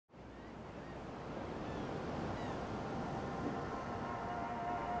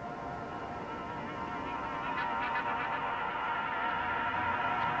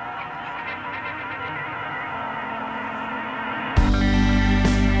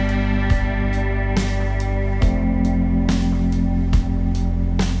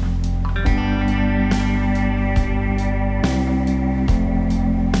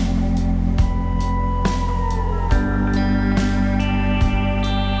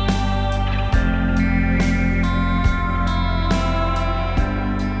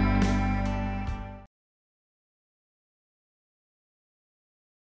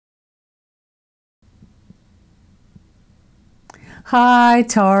Hi,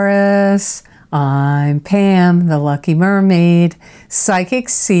 Taurus. I'm Pam, the Lucky Mermaid, psychic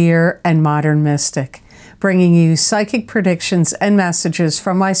seer and modern mystic, bringing you psychic predictions and messages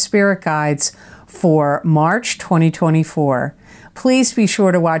from my spirit guides for March 2024. Please be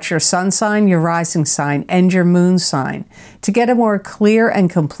sure to watch your sun sign, your rising sign, and your moon sign to get a more clear and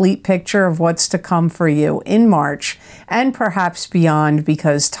complete picture of what's to come for you in March and perhaps beyond,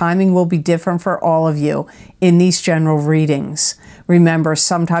 because timing will be different for all of you in these general readings. Remember,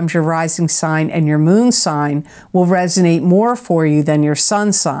 sometimes your rising sign and your moon sign will resonate more for you than your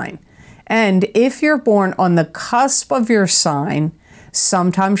sun sign. And if you're born on the cusp of your sign,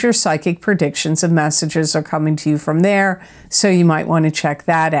 sometimes your psychic predictions and messages are coming to you from there, so you might want to check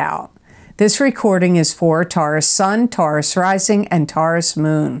that out. This recording is for Taurus Sun, Taurus Rising, and Taurus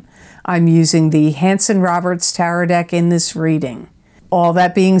Moon. I'm using the Hanson-Roberts Tarot deck in this reading. All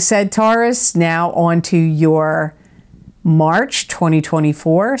that being said, Taurus, now on to your March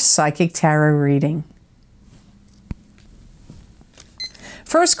 2024 Psychic Tarot reading.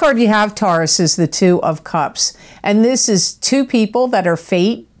 First card you have, Taurus, is the Two of Cups. And this is two people that are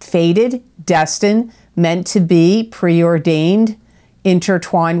fated, destined, meant to be, preordained,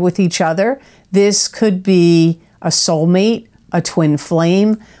 intertwined with each other. This could be a soulmate, a twin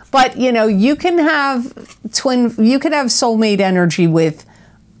flame. But, you know, you can have soulmate energy with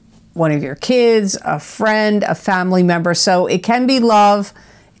one of your kids, a friend, a family member. So it can be love,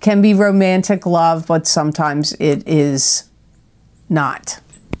 it can be romantic love, but sometimes it is not.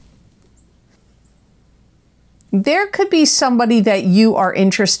 There could be somebody that you are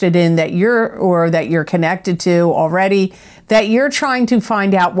interested in, that you're connected to already, that you're trying to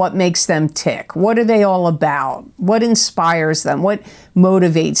find out what makes them tick. What are they all about? What inspires them? What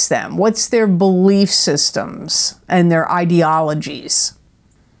motivates them? What's their belief systems and their ideologies?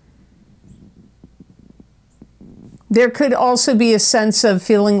 There could also be a sense of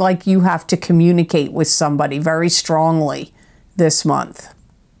feeling like you have to communicate with somebody very strongly this month.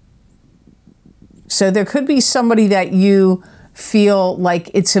 So there could be somebody that you feel like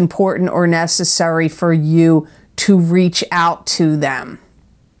it's important or necessary for you to reach out to them.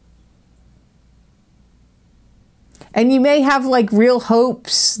 And you may have like real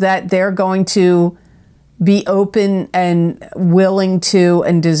hopes that they're going to be open and willing to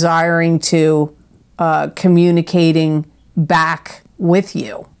and desiring to communicating back with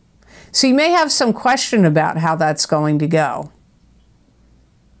you. So you may have some question about how that's going to go.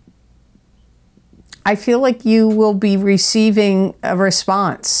 I feel like you will be receiving a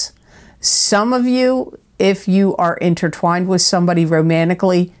response. Some of you, if you are intertwined with somebody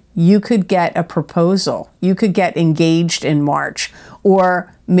romantically, you could get a proposal. You could get engaged in March,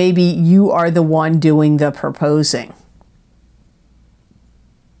 or maybe you are the one doing the proposing.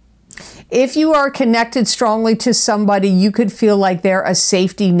 If you are connected strongly to somebody, you could feel like they're a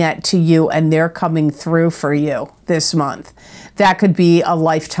safety net to you and they're coming through for you this month. That could be a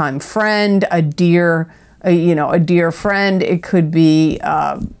lifetime friend, a dear friend. It could be,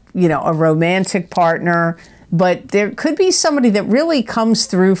 a romantic partner. But there could be somebody that really comes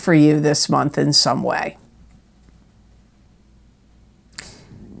through for you this month in some way.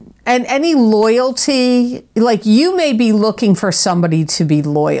 And any loyalty, like you may be looking for somebody to be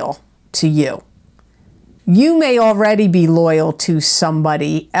loyal to you. You may already be loyal to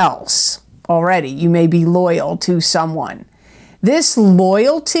somebody else already. You may be loyal to someone. This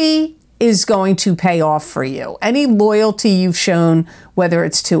loyalty is going to pay off for you. Any loyalty you've shown, whether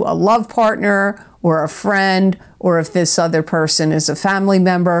it's to a love partner or a friend, or if this other person is a family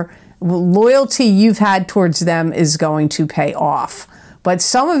member, loyalty you've had towards them is going to pay off. But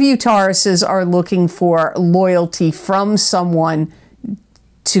some of you Tauruses are looking for loyalty from someone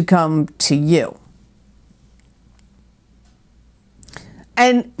to come to you.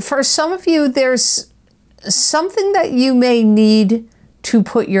 And for some of you, there's something that you may need to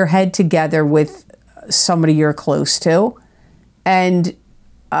put your head together with somebody you're close to and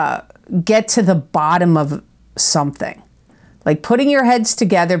get to the bottom of something. Like putting your heads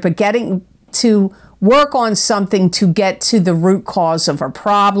together, but getting to work on something to get to the root cause of a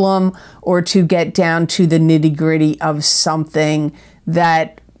problem, or to get down to the nitty-gritty of something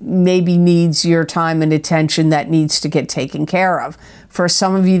that maybe needs your time and attention, that needs to get taken care of. For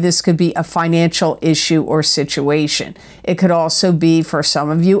some of you, this could be a financial issue or situation. It could also be, for some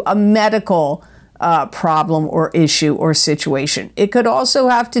of you, a medical problem or issue or situation. It could also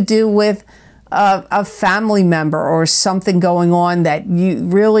have to do with a family member or something going on that you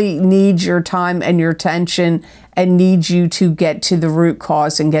really need your time and your attention and needs you to get to the root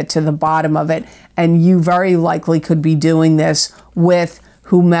cause and get to the bottom of it. And you very likely could be doing this with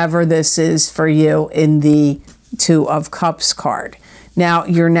whomever this is for you in the Two of Cups card. Now,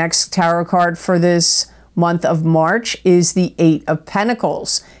 your next tarot card for this month of March is the Eight of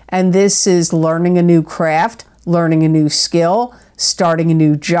Pentacles. And this is learning a new craft, learning a new skill, starting a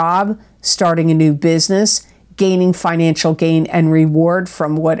new job, starting a new business, gaining financial gain and reward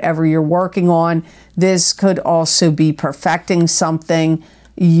from whatever you're working on. This could also be perfecting something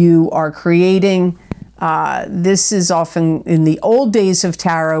you are creating. This is often, in the old days of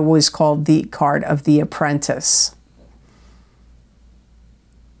tarot, was called the card of the apprentice.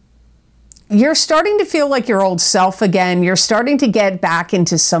 You're starting to feel like your old self again. You're starting to get back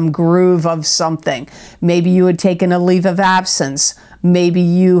into some groove of something. Maybe you had taken a leave of absence. Maybe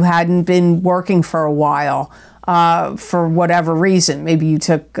you hadn't been working for a while for whatever reason. Maybe you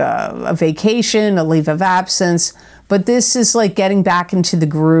took a vacation, a leave of absence. But this is like getting back into the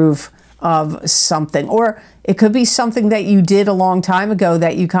groove of something. Or it could be something that you did a long time ago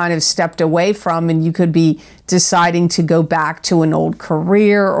that you kind of stepped away from, and you could be deciding to go back to an old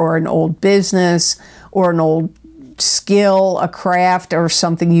career or an old business or an old skill, a craft or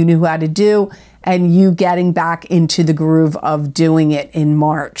something you knew how to do, and you getting back into the groove of doing it in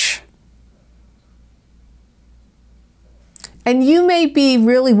March. And you may be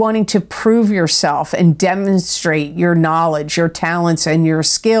really wanting to prove yourself and demonstrate your knowledge, your talents, and your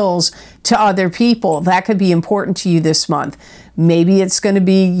skills to other people. That could be important to you this month. Maybe it's going to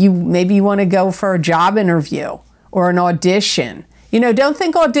be maybe you want to go for a job interview or an audition. You know, don't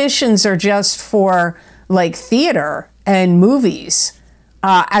think auditions are just for like theater and movies.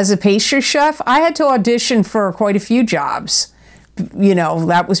 As a pastry chef, I had to audition for quite a few jobs. You know,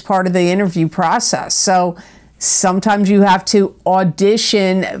 that was part of the interview process. So sometimes you have to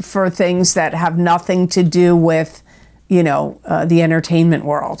audition for things that have nothing to do with, you know, the entertainment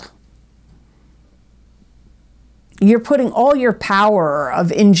world. You're putting all your power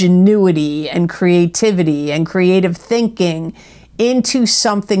of ingenuity and creativity and creative thinking into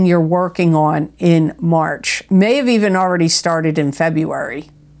something you're working on in March. May have even already started in February.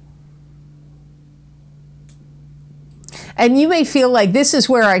 And you may feel like this is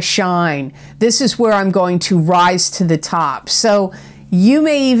where I shine. This is where I'm going to rise to the top. So you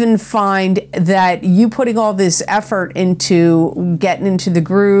may even find that you putting all this effort into getting into the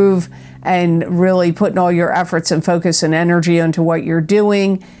groove and really putting all your efforts and focus and energy into what you're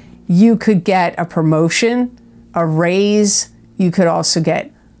doing, you could get a promotion, a raise. You could also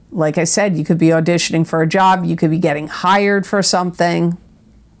get, like I said, you could be auditioning for a job. You could be getting hired for something.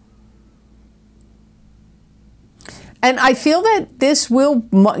 And I feel that this will,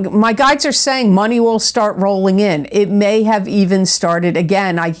 my guides are saying money will start rolling in. It may have even started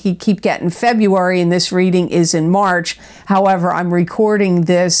again. I keep getting February and this reading is in March. However, I'm recording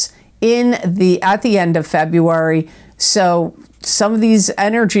this at the end of February. So some of these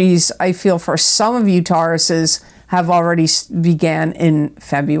energies, I feel for some of you Tauruses, have already began in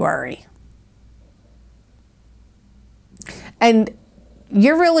February. And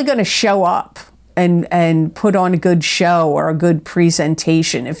you're really going to show up and put on a good show or a good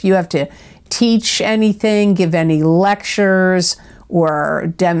presentation. If you have to teach anything, give any lectures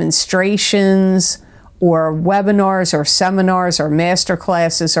or demonstrations or webinars or seminars or master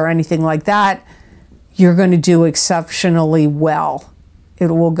classes or anything like that, you're going to do exceptionally well.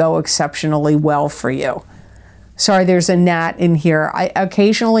 It will go exceptionally well for you. Sorry, there's a gnat in here.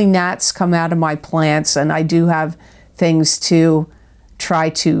 Occasionally gnats come out of my plants, and I do have things to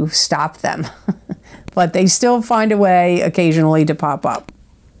try to stop them. But they still find a way occasionally to pop up.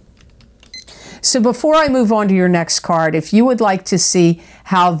 So before I move on to your next card, if you would like to see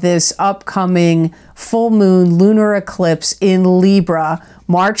how this upcoming full moon lunar eclipse in Libra,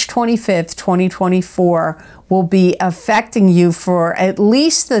 March 25th, 2024, will be affecting you for at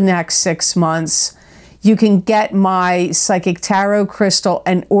least the next 6 months, you can get my Psychic Tarot, Crystal,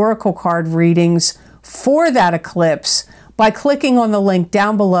 and Oracle card readings for that eclipse by clicking on the link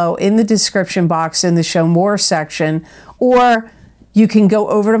down below in the description box in the Show More section, or you can go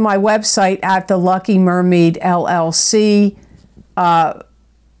over to my website at the Lucky Mermaid LLC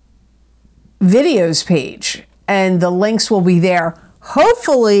videos page, and the links will be there.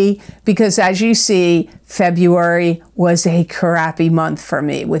 Hopefully, because as you see, February was a crappy month for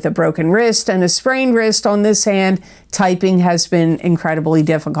me with a broken wrist and a sprained wrist on this hand. Typing has been incredibly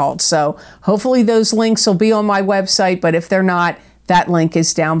difficult. So hopefully those links will be on my website, but if they're not, that link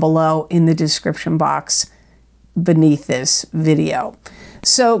is down below in the description box beneath this video.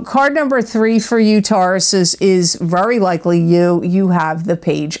 So card number 3 for you Tauruses is very likely you have the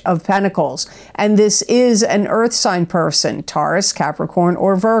Page of Pentacles. And this is an earth sign person, Taurus, Capricorn,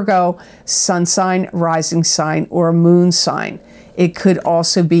 or Virgo, sun sign, rising sign, or moon sign. It could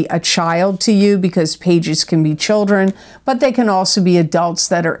also be a child to you, because pages can be children, but they can also be adults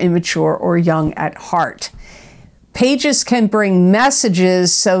that are immature or young at heart. Pages can bring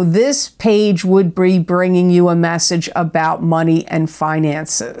messages, so this page would be bringing you a message about money and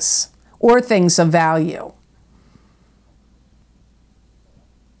finances or things of value.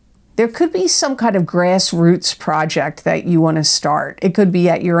 There could be some kind of grassroots project that you want to start. It could be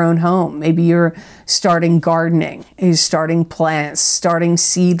at your own home. Maybe you're starting gardening, you're starting plants, starting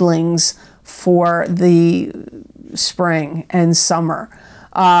seedlings for the spring and summer.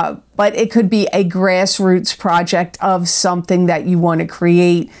 But it could be a grassroots project of something that you want to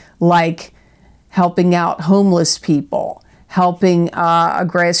create, like helping out homeless people, helping a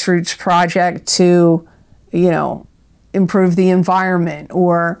grassroots project to, improve the environment,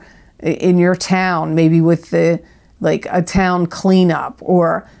 or in your town, maybe with like a town cleanup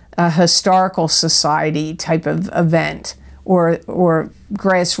or a historical society type of event, or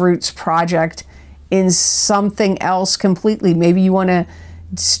grassroots project in something else completely. Maybe you want to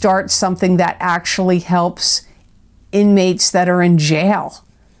start something that actually helps inmates that are in jail,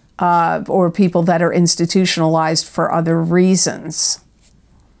 or people that are institutionalized for other reasons.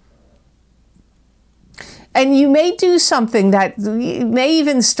 And you may do something that may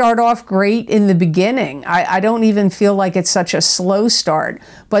even start off great in the beginning. I don't even feel like it's such a slow start,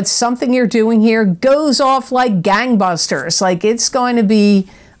 but something you're doing here goes off like gangbusters. Like, it's going to be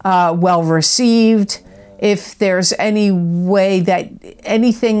well received. If there's any way that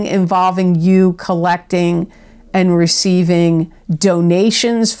anything involving you collecting and receiving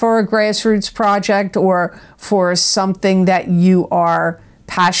donations for a grassroots project, or for something that you are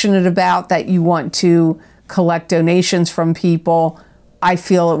passionate about, that you want to collect donations from people, I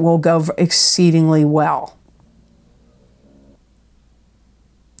feel it will go exceedingly well.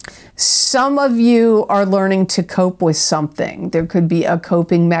 Some of you are learning to cope with something. There could be a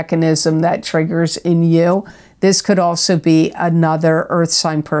coping mechanism that triggers in you. This could also be another earth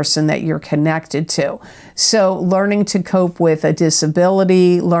sign person that you're connected to. So learning to cope with a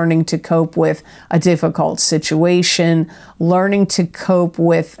disability, learning to cope with a difficult situation, learning to cope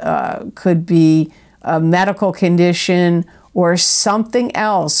with could be a medical condition or something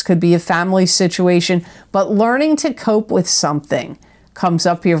else, could be a family situation, but learning to cope with something comes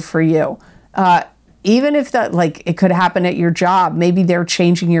up here for you. Even if that, like, it could happen at your job. Maybe they're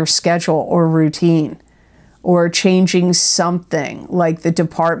changing your schedule or routine, or changing something like the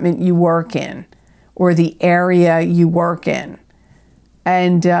department you work in or the area you work in,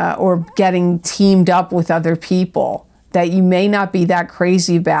 and or getting teamed up with other people that you may not be that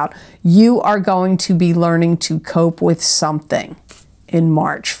crazy about. You are going to be learning to cope with something in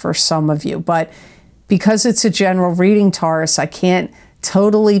March for some of you. But because it's a general reading, Taurus, I can't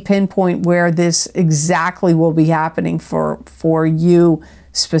totally pinpoint where this exactly will be happening for you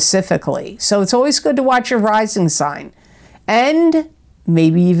specifically. So it's always good to watch your rising sign, and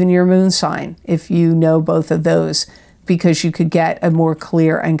maybe even your moon sign, if you know both of those, because you could get a more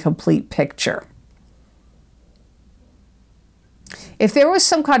clear and complete picture. If there was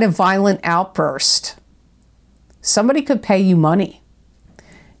some kind of violent outburst, somebody could pay you money.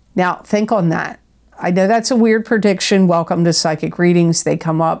 Now, think on that. I know that's a weird prediction. Welcome to psychic readings. They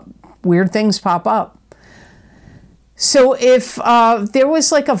come up, weird things pop up. So if there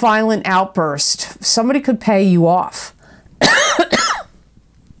was like a violent outburst, somebody could pay you off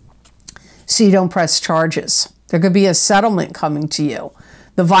so you don't press charges. There could be a settlement coming to you.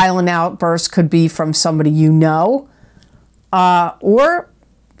 The violent outburst could be from somebody you know, or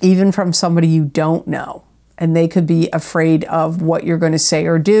even from somebody you don't know. And they could be afraid of what you're going to say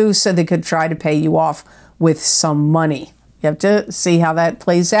or do, so they could try to pay you off with some money. You have to see how that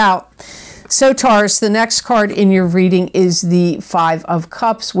plays out. So Taurus, the next card in your reading is the Five of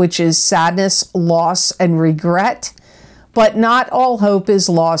Cups, which is sadness, loss, and regret. But not all hope is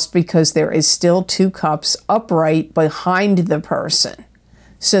lost, because there is still two cups upright behind the person.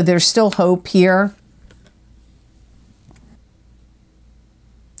 So there's still hope here.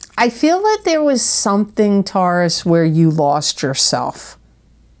 I feel that there was something, Taurus, where you lost yourself,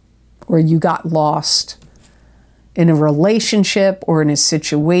 or you got lost in a relationship or in a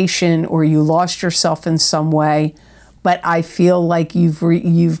situation, or you lost yourself in some way. But I feel like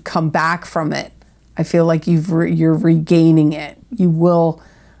you've come back from it. I feel like you're regaining it. You will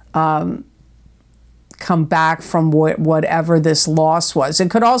come back from whatever this loss was. It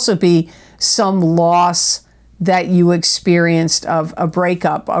could also be some loss that you experienced of a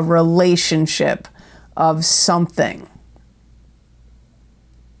breakup, a relationship, of something.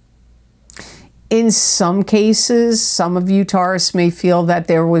 In some cases, some of you, Taurus, may feel that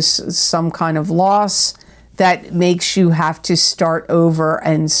there was some kind of loss that makes you have to start over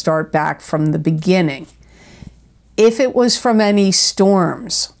and start back from the beginning. If it was from any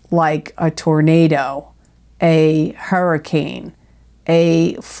storms, like a tornado, a hurricane,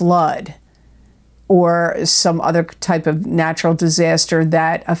 a flood, or some other type of natural disaster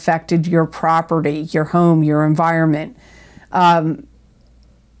that affected your property, your home, your environment,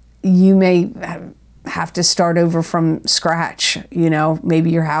 you may have to start over from scratch. You know,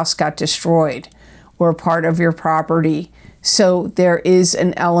 maybe your house got destroyed or part of your property. So there is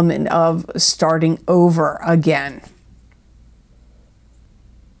an element of starting over again.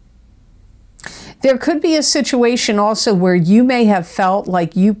 There could be a situation also where you may have felt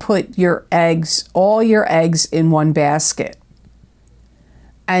like you put your eggs, all your eggs in one basket,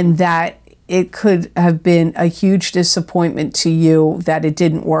 and that it could have been a huge disappointment to you that it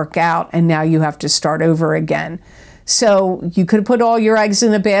didn't work out, and now you have to start over again. So you could put all your eggs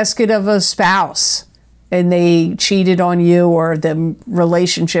in the basket of a spouse, and they cheated on you, or the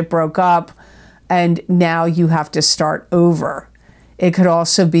relationship broke up, and now you have to start over. It could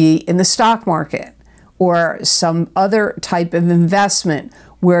also be in the stock market or some other type of investment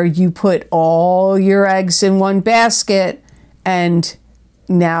where you put all your eggs in one basket and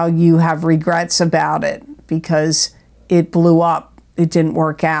now you have regrets about it because it blew up, it didn't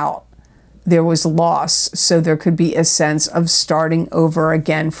work out, there was loss. So there could be a sense of starting over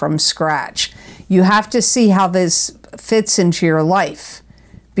again from scratch. You have to see how this fits into your life,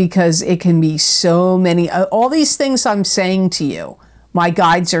 because it can be so many, all these things I'm saying to you, my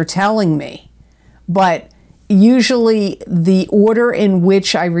guides are telling me, but usually the order in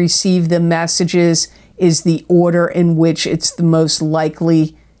which I receive the messages is the order in which it's the most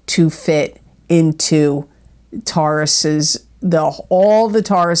likely to fit into Taurus's, all the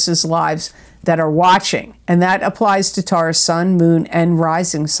Taurus's lives that are watching. And that applies to Taurus sun, moon, and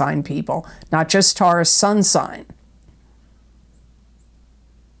rising sign people, not just Taurus sun sign.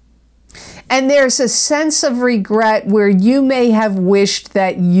 And there's a sense of regret where you may have wished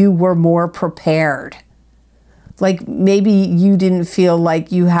that you were more prepared. Like maybe you didn't feel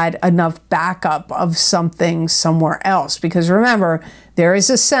like you had enough backup of something somewhere else. Because remember, there is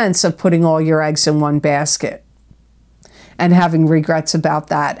a sense of putting all your eggs in one basket and having regrets about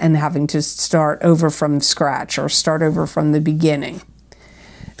that and having to start over from scratch or start over from the beginning.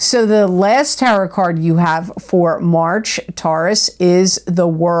 So the last tarot card you have for March, Taurus, is the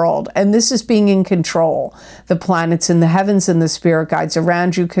World. And this is being in control. The planets in the heavens and the spirit guides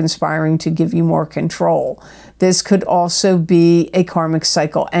around you conspiring to give you more control. This could also be a karmic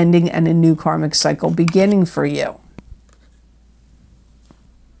cycle ending and a new karmic cycle beginning for you.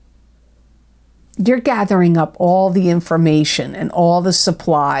 You're gathering up all the information and all the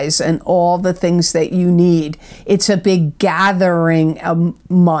supplies and all the things that you need. It's a big gathering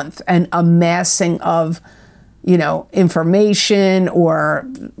month and amassing of, you know, information or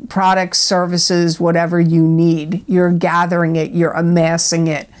products, services, whatever you need. You're gathering it, you're amassing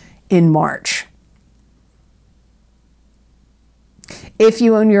it in March. If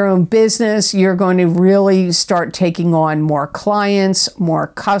you own your own business, you're going to really start taking on more clients, more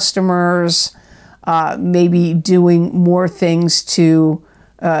customers, maybe doing more things to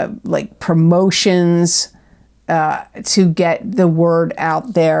like promotions to get the word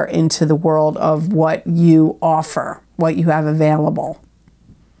out there into the world of what you offer, what you have available.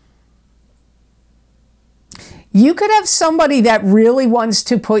 You could have somebody that really wants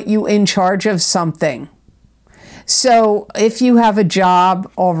to put you in charge of something. So if you have a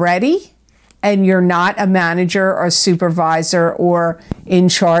job already and you're not a manager or supervisor or in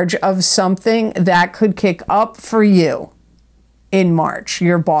charge of something, that could kick up for you in March.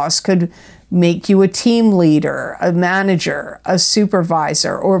 Your boss could make you a team leader, a manager, a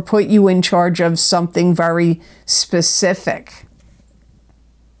supervisor, or put you in charge of something very specific.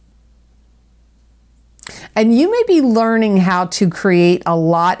 And you may be learning how to create a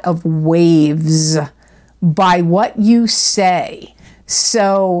lot of waves by what you say.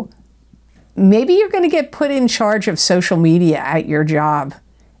 So maybe you're going to get put in charge of social media at your job,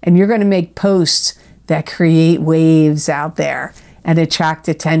 and you're going to make posts that create waves out there and attract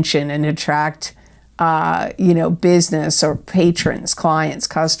attention and attract, you know, business or patrons, clients,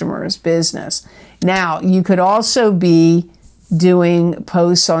 customers, business. Now, you could also be doing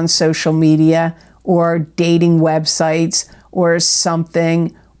posts on social media or dating websites or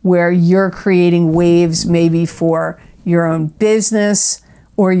something where you're creating waves maybe for your own business,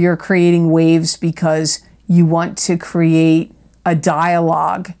 or you're creating waves because you want to create a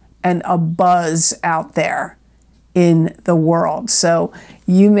dialogue and a buzz out there in the world. So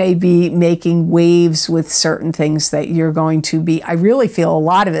you may be making waves with certain things that you're going to be, I really feel a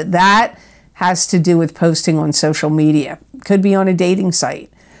lot of it. That has to do with posting on social media. Could be on a dating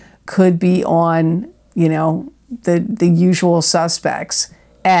site, could be on, you know, the usual suspects,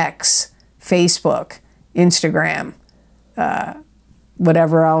 X, Facebook, Instagram,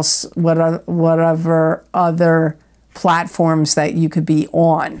 whatever else, whatever other platforms that you could be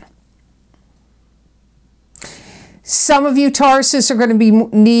on. Some of you Tauruses are going to be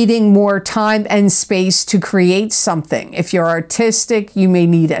needing more time and space to create something. If you're artistic, you may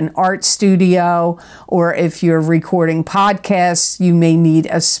need an art studio, or if you're recording podcasts, you may need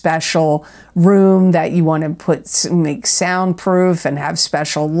a special room that you want to make soundproof and have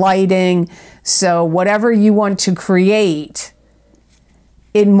special lighting. So whatever you want to create,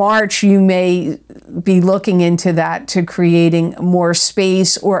 in March, you may be looking into that, to creating more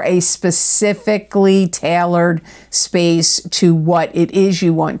space or a specifically tailored space to what it is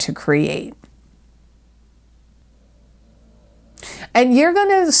you want to create. And you're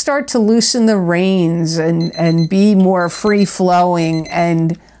going to start to loosen the reins and be more free-flowing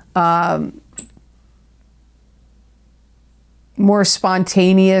and more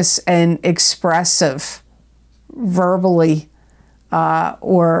spontaneous and expressive verbally.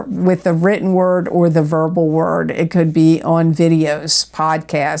 Or with the written word or the verbal word. It could be on videos,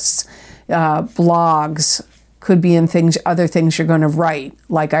 podcasts, blogs, could be in other things you're going to write.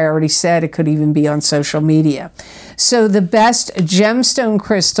 Like I already said, it could even be on social media. So the best gemstone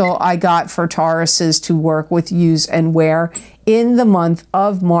crystal I got for Tauruses to work with, use, and wear in the month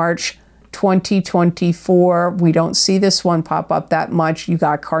of March 2024. We don't see this one pop up that much. You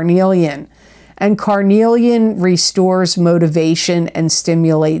got carnelian. And carnelian restores motivation and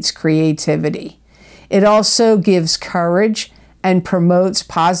stimulates creativity. It also gives courage and promotes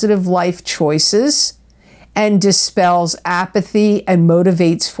positive life choices and dispels apathy and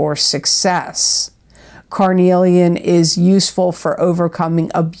motivates for success. Carnelian is useful for overcoming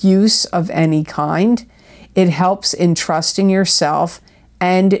abuse of any kind. It helps in trusting yourself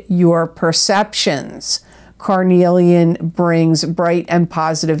and your perceptions. Carnelian brings bright and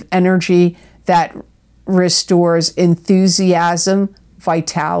positive energy that restores enthusiasm,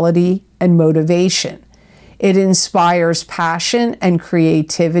 vitality, and motivation. It inspires passion and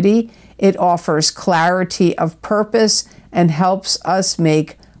creativity. It offers clarity of purpose and helps us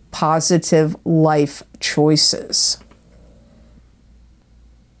make positive life choices.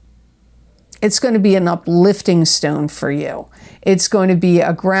 It's going to be an uplifting stone for you. It's going to be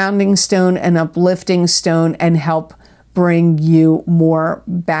a grounding stone, an uplifting stone, and help bring you more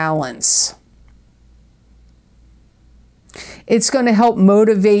balance. It's going to help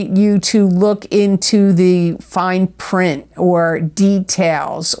motivate you to look into the fine print or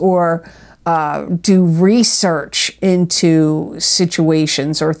details, or do research into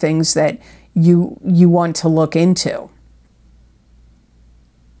situations or things that you want to look into.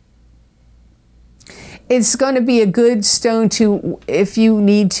 It's going to be a good stone if you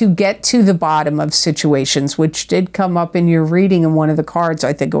need to get to the bottom of situations, which did come up in your reading in one of the cards.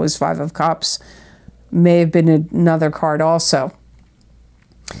 I think it was Five of Cups. May have been another card also.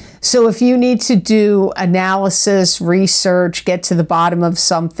 So if you need to do analysis, research, get to the bottom of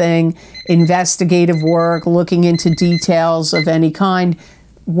something, investigative work, looking into details of any kind,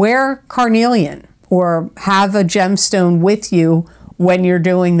 wear carnelian or have a gemstone with you when you're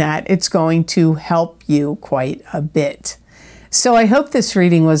doing that. It's going to help you quite a bit. So I hope this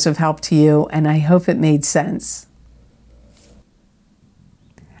reading was of help to you, and I hope it made sense.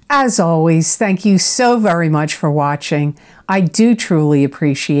 As always, thank you so very much for watching. I do truly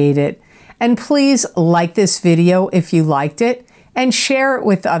appreciate it. And please like this video if you liked it, and share it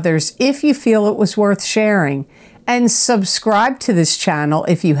with others if you feel it was worth sharing. And subscribe to this channel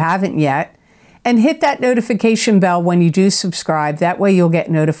if you haven't yet. And hit that notification bell when you do subscribe. That way you'll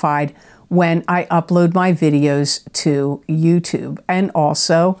get notified when I upload my videos to YouTube. And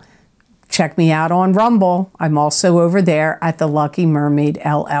also, check me out on Rumble. I'm also over there at the Lucky Mermaid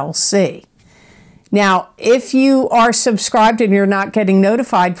LLC. Now, if you are subscribed and you're not getting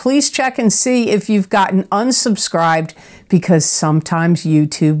notified, please check and see if you've gotten unsubscribed, because sometimes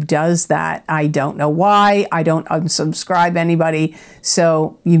YouTube does that. I don't know why. I don't unsubscribe anybody,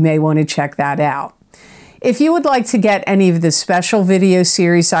 so you may want to check that out. If you would like to get any of the special video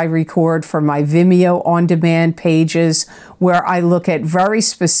series I record for my Vimeo on-demand pages, where I look at very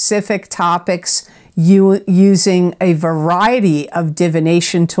specific topics using a variety of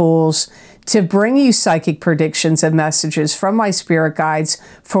divination tools to bring you psychic predictions and messages from my spirit guides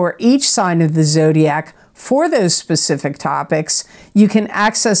for each sign of the zodiac for those specific topics, you can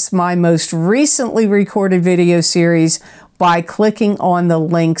access my most recently recorded video series by clicking on the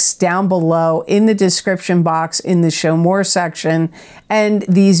links down below in the description box in the Show More section. And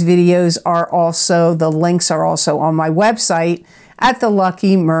these videos are also, the links are also on my website at the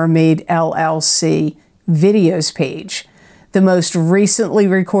Lucky Mermaid LLC videos page. The most recently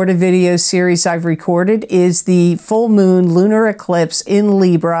recorded video series I've recorded is the full moon lunar eclipse in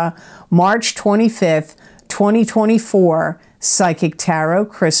Libra, March 25th, 2024, psychic tarot,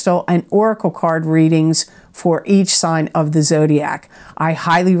 crystal, and oracle card readings for each sign of the zodiac. I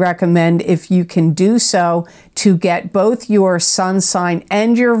highly recommend, if you can do so, to get both your sun sign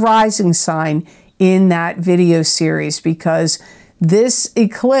and your rising sign in that video series, because this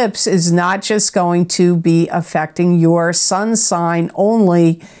eclipse is not just going to be affecting your sun sign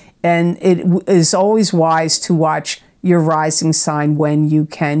only, and it is always wise to watch your rising sign when you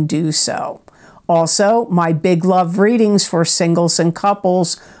can do so. Also, my big love readings for singles and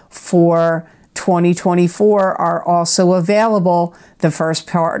couples for 2024 are also available. The first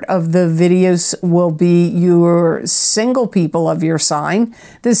part of the videos will be your single people of your sign.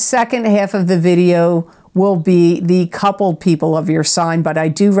 The second half of the video will be the coupled people of your sign, but I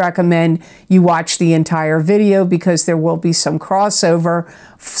do recommend you watch the entire video because there will be some crossover.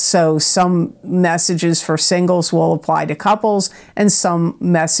 So some messages for singles will apply to couples, and some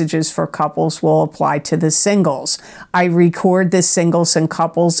messages for couples will apply to the singles. I record the singles and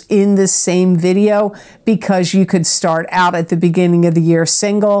couples in the same video because you could start out at the beginning of the year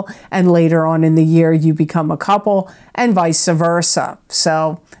single, and later on in the year you become a couple, and vice versa.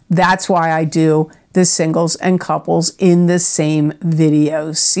 So that's why I do the singles and couples in the same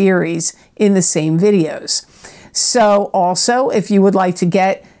video series, in the same videos. So also, if you would like to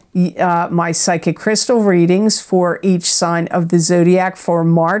get my psychic crystal readings for each sign of the zodiac for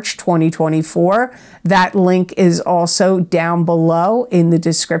March 2024, that link is also down below in the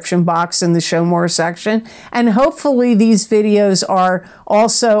description box in the Show More section. And hopefully these videos are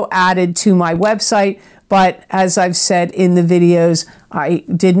also added to my website. But as I've said in the videos, I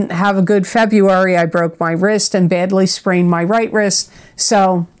didn't have a good February. I broke my wrist and badly sprained my right wrist.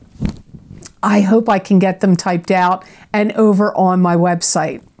 So I hope I can get them typed out and over on my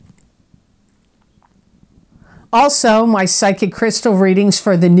website. Also, my psychic crystal readings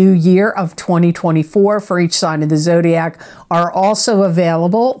for the new year of 2024 for each sign of the zodiac are also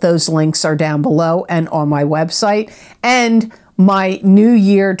available. Those links are down below and on my website. And my New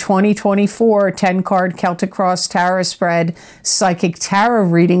Year 2024 10-card Celtic Cross Tarot spread psychic tarot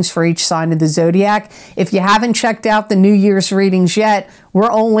readings for each sign of the zodiac. If you haven't checked out the New Year's readings yet,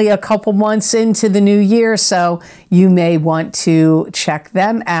 we're only a couple months into the new year, so you may want to check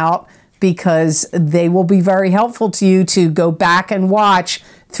them out because they will be very helpful to you to go back and watch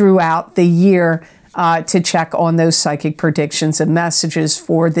throughout the year to check on those psychic predictions and messages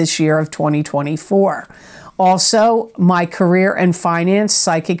for this year of 2024. Also, my career and finance,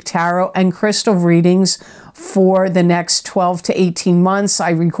 psychic tarot, and crystal readings for the next 12 to 18 months.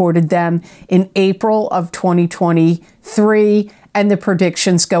 I recorded them in April of 2023, and the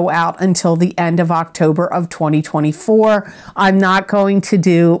predictions go out until the end of October of 2024. I'm not going to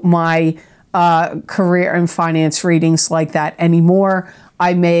do my career and finance readings like that anymore.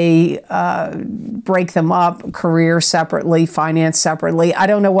 I may break them up, career separately, finance separately. I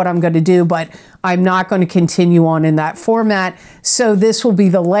don't know what I'm going to do, but I'm not going to continue on in that format. So this will be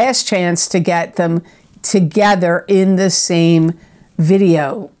the last chance to get them together in the same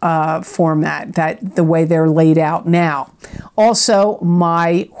video format, that the way they're laid out now. Also,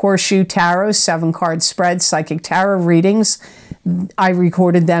 my Horseshoe Tarot 7-card spread psychic tarot readings, I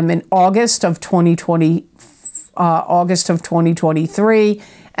recorded them in August of 2023,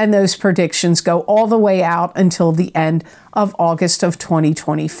 and those predictions go all the way out until the end of August of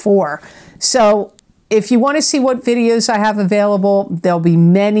 2024. So if you want to see what videos I have available, there'll be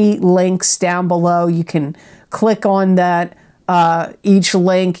many links down below. You can click on that. Each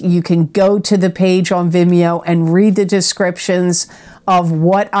link, you can go to the page on Vimeo and read the descriptions of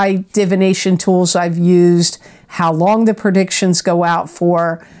what divination tools I've used, how long the predictions go out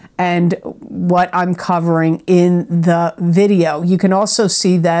for, and what I'm covering in the video. You can also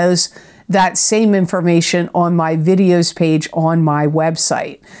see that same information on my videos page on my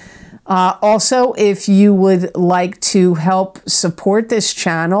website. Also, if you would like to help support this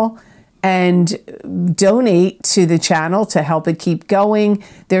channel and donate to the channel to help it keep going,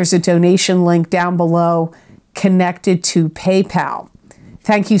 there's a donation link down below connected to PayPal.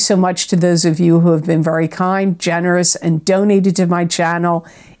 Thank you so much to those of you who have been very kind, generous, and donated to my channel.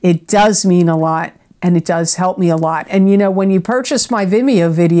 It does mean a lot and it does help me a lot. And you know, when you purchase my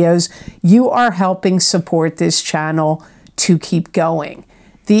Vimeo videos, you are helping support this channel to keep going.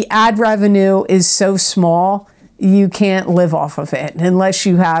 The ad revenue is so small, you can't live off of it unless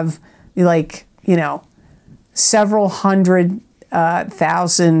you have, like, you know, several hundred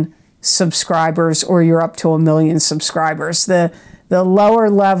thousand subscribers, or you're up to 1 million subscribers. The lower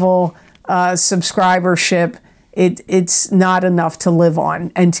level subscribership, it's not enough to live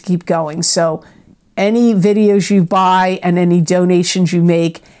on and to keep going. So any videos you buy and any donations you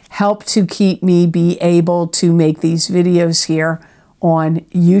make help to keep me be able to make these videos here on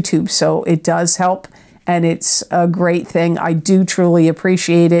YouTube. So it does help, and it's a great thing. I do truly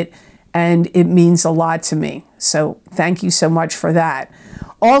appreciate it, and it means a lot to me. So thank you so much for that.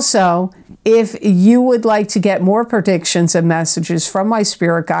 Also, if you would like to get more predictions and messages from my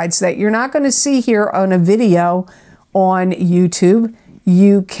spirit guides that you're not going to see here on a video on YouTube,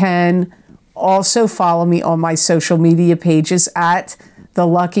 you can also follow me on my social media pages at the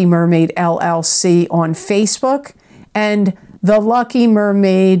Lucky Mermaid LLC on Facebook and the Lucky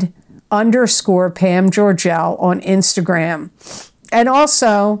Mermaid _ Pam Georgel on Instagram. And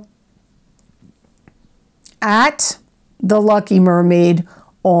also at the Lucky Mermaid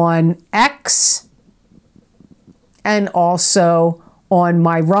on X, and also on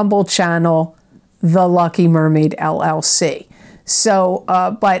my Rumble channel, the Lucky Mermaid LLC. So,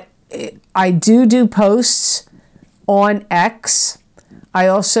 but I do posts on X. I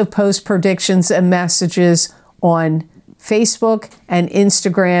also post predictions and messages on Facebook and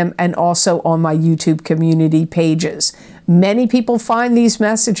Instagram, and also on my YouTube community pages. Many people find these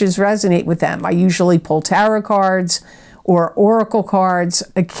messages resonate with them. I usually pull tarot cards or oracle cards.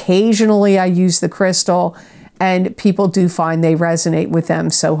 Occasionally I use the crystal, and people do find they resonate with them.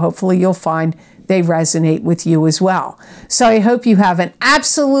 So hopefully you'll find they resonate with you as well. So I hope you have an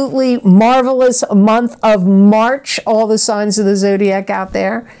absolutely marvelous month of March, all the signs of the zodiac out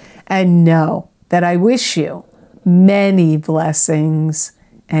there, and know that I wish you many blessings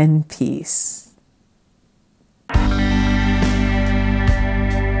and peace.